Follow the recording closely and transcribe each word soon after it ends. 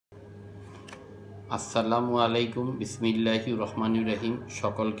আসসালামু আলাইকুম, বিসমিল্লাহির রহমানির রহিম।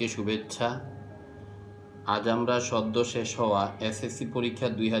 সকলকে শুভেচ্ছা। আজ আমরা সদ্য শেষ হওয়া এসএসসি পরীক্ষা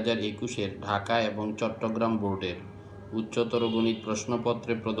 2021-এর ঢাকা এবং চট্টগ্রাম বোর্ডের উচ্চতর গণিত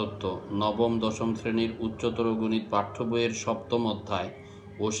প্রশ্নপত্রে প্রদত্ত নবম-দশম শ্রেণীর উচ্চতর গণিত পাঠ্য বইয়ের সপ্তম অধ্যায়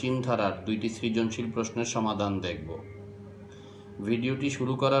অসীম ধারার 2টি সৃজনশীল প্রশ্নের সমাধান দেখব। ভিডিওটি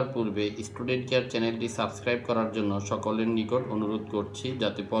শুরু করার পূর্বে স্টুডেন্ট কেয়ার চ্যানেলটি সাবস্ক্রাইব করার জন্য সকলের নিকট অনুরোধ করছি,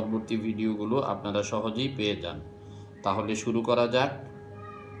 যাতে পরবর্তী ভিডিওগুলো আপনারা সহজেই পেয়ে যান। তাহলে শুরু করা যাক।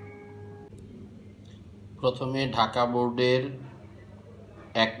 প্রথমে ঢাকা বোর্ডের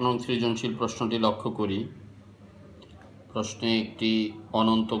 1 নং সৃজনশীল প্রশ্নটি লক্ষ্য করি। প্রশ্নে একটি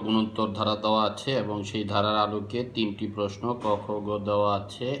অনন্ত গুণোত্তর ধারা দেওয়া আছে এবং সেই ধারার আলোকে 3টি প্রশ্ন ক, খ, গ দেওয়া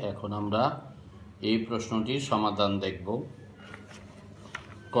আছে। এখন আমরা এই প্রশ্নটির সমাধান দেখব।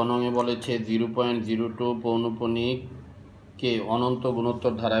 ক নংয়ে বলেছে 0.02 পৌনঃপুনিককে অনন্ত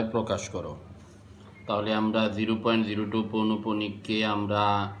গুণোত্তর ধারায় প্রকাশ করো। তাহলে আমরা 0.02 পৌনঃপুনিককে আমরা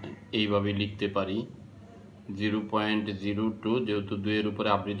এইভাবে লিখতে পারি 0.02, যেহেতু 2-এর উপরে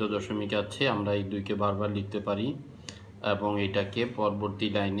আবৃত দশমিক আছে, আমরা এই 2কে বারবার লিখতে পারি এবং এটাকে পরবর্তী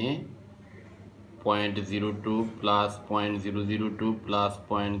লাইনে 0.02 প্লাস 0.002 প্লাস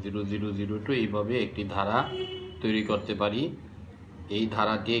 0.0002 এইভাবে একটি ধারা তৈরি করতে পারি। এই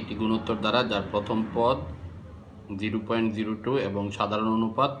ধারাটি একটি গুণোত্তর ধারা, যার প্রথম পদ 0.02 এবং সাধারণ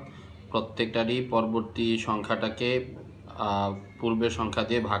অনুপাত প্রত্যেকটারই পরবর্তী সংখ্যাটাকে পূর্বের সংখ্যা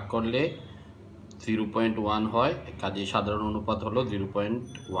দিয়ে ভাগ করলে 0.1 হয়, কাজেই সাধারণ অনুপাত হলো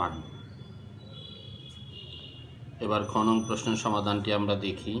 0.1। এবার খ নং প্রশ্নের সমাধানটি আমরা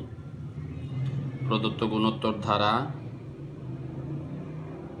দেখি। প্রদত্ত গুণোত্তর ধারা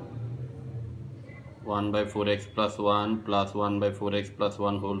 1/4x plus 1 plus 1/4x plus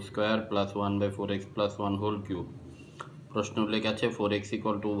 1 whole square plus 1/4x plus 1 whole cube। প্রশ্ন উল্লেখ আছে 4x =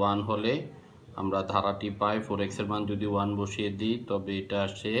 1 হলে আমরা ধারাটি পাই। 4x এর মান যদি 1 বসিয়ে দিই তবে এটা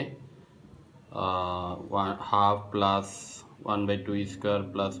আসে half plus 1/2 square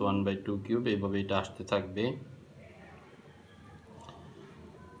plus 1/2 cube, এইভাবে এটা আসতে থাকবে।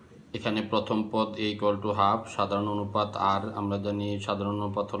 এখানে প্রথম পদ a = হাফ, সাধারণ অনুপাত r, আমরা জানি সাধারণ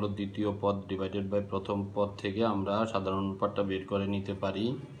অনুপাত হলো দ্বিতীয় পদ ডিভাইডেড বাই প্রথম পদ থেকে আমরা সাধারণ অনুপাতটা বের করে নিতে পারি।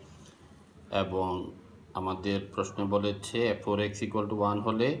 এবং আমাদের প্রশ্নে বলেছে 4x = 1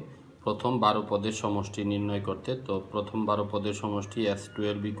 হলে প্রথম 12 পদের সমষ্টি নির্ণয় করতে। তো প্রথম 12 পদের সমষ্টি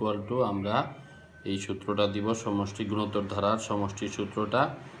S12 আমরা এই সূত্রটা দিব, সমষ্টি গুণোত্তর ধারার সমষ্টির সূত্রটা।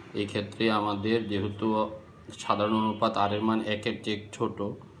 এই ক্ষেত্রে আমাদের যেহেতু সাধারণ অনুপাত r এর মান 1-এর চেয়ে ছোট,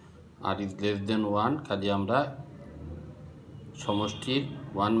 r is less than 1, কাজে আমরা সমষ্টির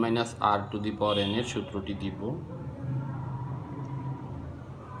 1 - r⁴n এর সূত্রটি দিব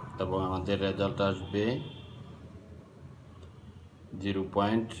এবং আমাদের রেজাল্ট আসবে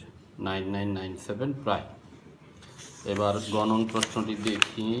 0.9997 প্রায়। এবার গ নং প্রশ্নটি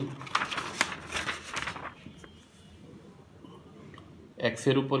দেখি। x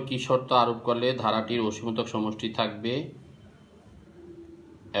এর উপর কি শর্ত আরোপ করলে ধারাটির অসীমতক সমষ্টি থাকবে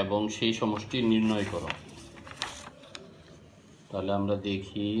এবং সেই সমষ্টি নির্ণয় করো। তাহলে আমরা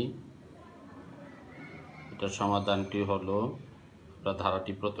দেখি এটার সমাধানটি হলো, আমরা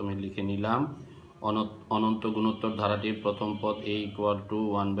ধারাটি প্রথমে লিখে নিলাম। অনন্ত গুণোত্তর ধারাটির প্রথম পদ a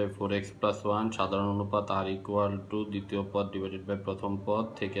 = 1/4x plus 1, সাধারণ অনুপাত r = দ্বিতীয় পদ ডিভাইডেড বাই প্রথম পদ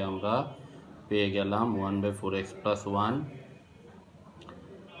থেকে আমরা পেয়ে গেলাম 1/4x plus 1।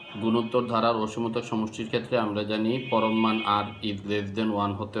 গুণোত্তর ধারার অসীমতক সমষ্টির ক্ষেত্রে আমরা জানি পরম মান r is less than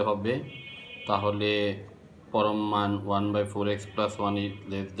 1 হতে হবে। তাহলে পরম মান 1/4x plus 1 is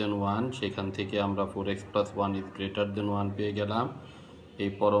less than 1, সেখান থেকে আমরা 4x plus 1 is greater than 1 পেয়ে গেলাম। এই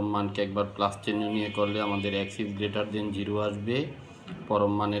পরম মানকে একবার প্লাস চিহ্ন নিয়ে করলে আমাদের x is greater than 0 আসবে।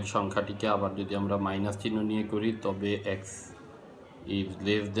 পরম মানের সংখ্যাটিকে আবার যদি আমরা মাইনাস চিহ্ন নিয়ে করি তবে x is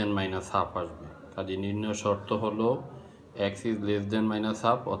less than -half আসবে। কাজে নির্ণয় শর্ত হলো x is less than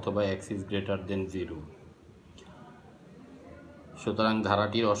 -half অথবা x is greater than 0। সুতরাং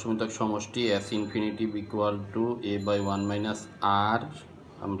ধারাটির অসীমতক সমষ্টি S∞ = a/1 - r।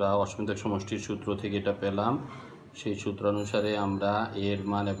 আমরা অসীমতক সমষ্টির সূত্র থেকে এটা পেলাম। সেই সূত্র অনুসারে আমরা a এর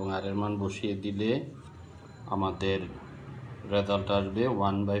মান এবং r এর মান বসিয়ে দিলে আমাদের রেজাল্ট আসবে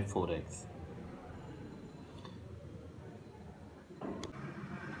 1/4x।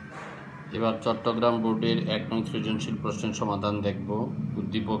 এবার চট্টগ্রাম বোর্ডের 1 নং সৃজনশীল প্রশ্নের সমাধান দেখব।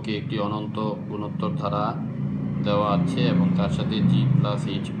 উদ্দীপকে একটি অনন্ত গুণোত্তর ধারা দেওয়া আছে এবং তার সাথে g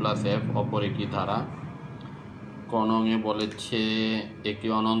 + h + f অপর একটি ধারা। ক নংয়ে বলেছে একটি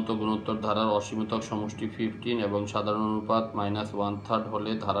অনন্ত গুণোত্তর ধারার অসীমতক সমষ্টি 15 এবং সাধারণ অনুপাত -1/3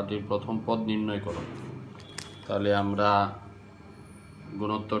 হলে ধারাটির প্রথম পদ নির্ণয় করো। তাহলে আমরা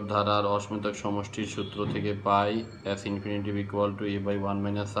গুণোত্তর ধারার অসীমতক সমষ্টির সূত্র থেকে পাই s infinitive equal to a/1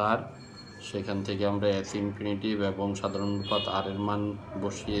 - r। সেখান থেকে আমরা s ইনফিনিটিভ এবং সাধারণ অনুপাত r এর মান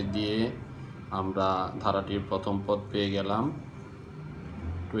বসিয়ে দিয়ে আমরা ধারাটির প্রথম পদ পেয়ে গেলাম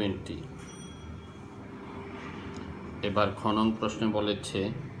 20। এবার খনন প্রশ্নে বলেছে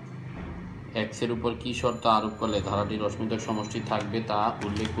x এর উপর কি শর্ত আরোপ করলে ধারাটির অসীমতক সমষ্টি থাকবে তা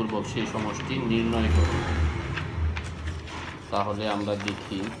উল্লেখপূর্বক সেই সমষ্টি নির্ণয় করো। তাহলে আমরা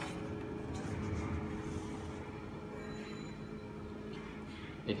দেখি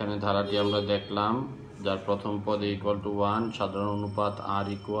এখানে ধারাটি আমরা দেখলাম, যার প্রথম পদ ইকুয়াল টু 1, সাধারণ অনুপাত r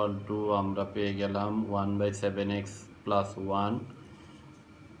ইকুয়াল টু আমরা পেয়ে গেলাম 1/7x + 1।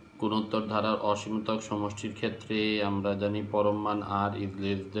 গুণোত্তর ধারার অসীমতক সমষ্টির ক্ষেত্রে আমরা জানি পরম মান r ইজ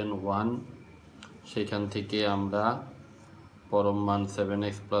লেস দেন 1। সেখান থেকে আমরা পরম মান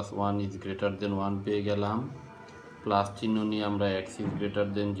 7x + 1 ইজ গ্রেটার দেন 1 পেয়ে গেলাম। প্লাস চিহ্ন নিয়ে আমরা x ইজ গ্রেটার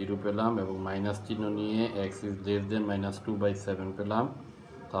দেন 0 পেলাম এবং মাইনাস চিহ্ন নিয়ে x ইজ লেস দেন -2/7 পেলাম।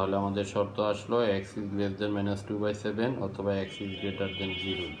 তাহলে আমাদের শর্ত আসলো x ইজ লেস দেন -2/7 অথবা x ইজ গ্রেটার দেন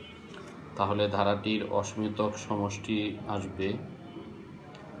 0। তাহলে ধারাটির অসীমতক সমষ্টি আসবে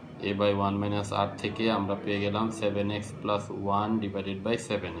a/1 - r থেকে আমরা পেয়ে গেলাম 7x + 1 /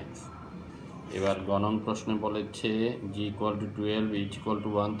 7x। এবার গণন প্রশ্নে বলেছে g = 12, h =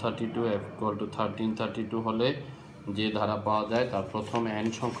 132, f = 1332 হলে যে ধারা পাওয়া যায় তার প্রথম n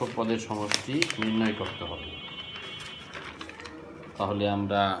সংখ্যক পদের সমষ্টি নির্ণয় করতে হবে। তাহলে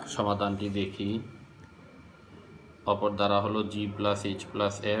আমরা সমাধানটি দেখি। অপর ধারা হলো g + h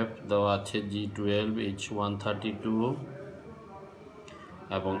 + f, দেওয়া আছে g12, h 132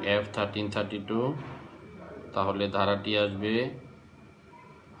 এবং f 1332। তাহলে ধারাটি আসবে,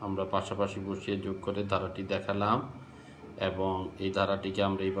 আমরা পাশাপাশি বসিয়ে যোগ করে ধারাটি দেখালাম এবং এই ধারাটিকে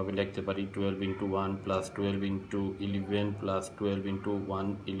আমরা এইভাবে লিখতে পারি 12 × 1 + 12 × 11 + 12 × 1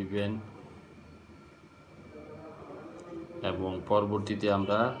 11 এবং পরবর্তীতে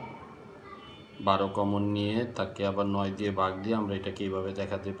আমরা 12 কমন নিয়ে তাকে আবার 9 দিয়ে ভাগ দিয়ে আমরা এটাকে এইভাবে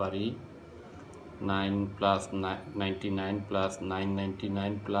দেখাতে পারি 9 + 99 +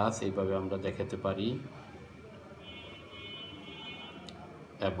 999 প্লাস, এইভাবে আমরা দেখাতে পারি।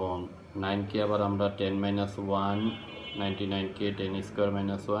 এবং 9কে আবার আমরা 10 - 1, 99কে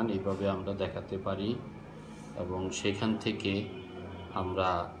 10² - 1 এইভাবে আমরা দেখাতে পারি। এবং সেখান থেকে আমরা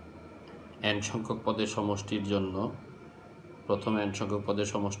n সংখ্যক পদের সমষ্টির জন্য প্রথম n সংখ্যক পদের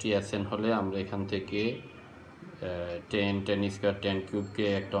সমষ্টি Sn হলে আমরা এখান থেকে 10, 10² 10³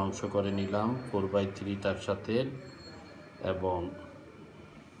 একটা অংশ করে নিলাম 4/3 তার সাথে, এবং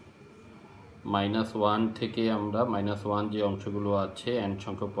 -1 থেকে আমরা -1 যে অংশগুলো আছে n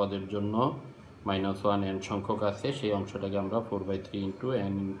সংখ্যক পদের জন্য -1 n সংখ্যক আছে, সেই অংশটাকে আমরা 4/3 ×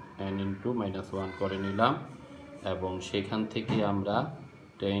 n × -1 করে নিলাম এবং সেখান থেকে আমরা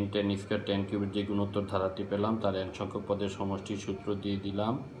 10, 10² 10³ যে গুণোত্তর ধারাটি পেলাম তার n সংখ্যক পদের সমষ্টির সূত্র দিয়ে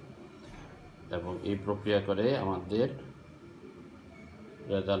দিলাম এবং এই প্রক্রিয়া করে আমাদের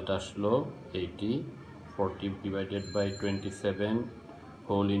রেজাল্ট আসলো 80, 40 / 27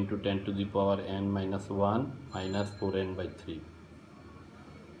 হোল ইন্টু 10⁻n - 1 - 4n/3।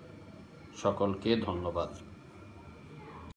 সকলকে ধন্যবাদ।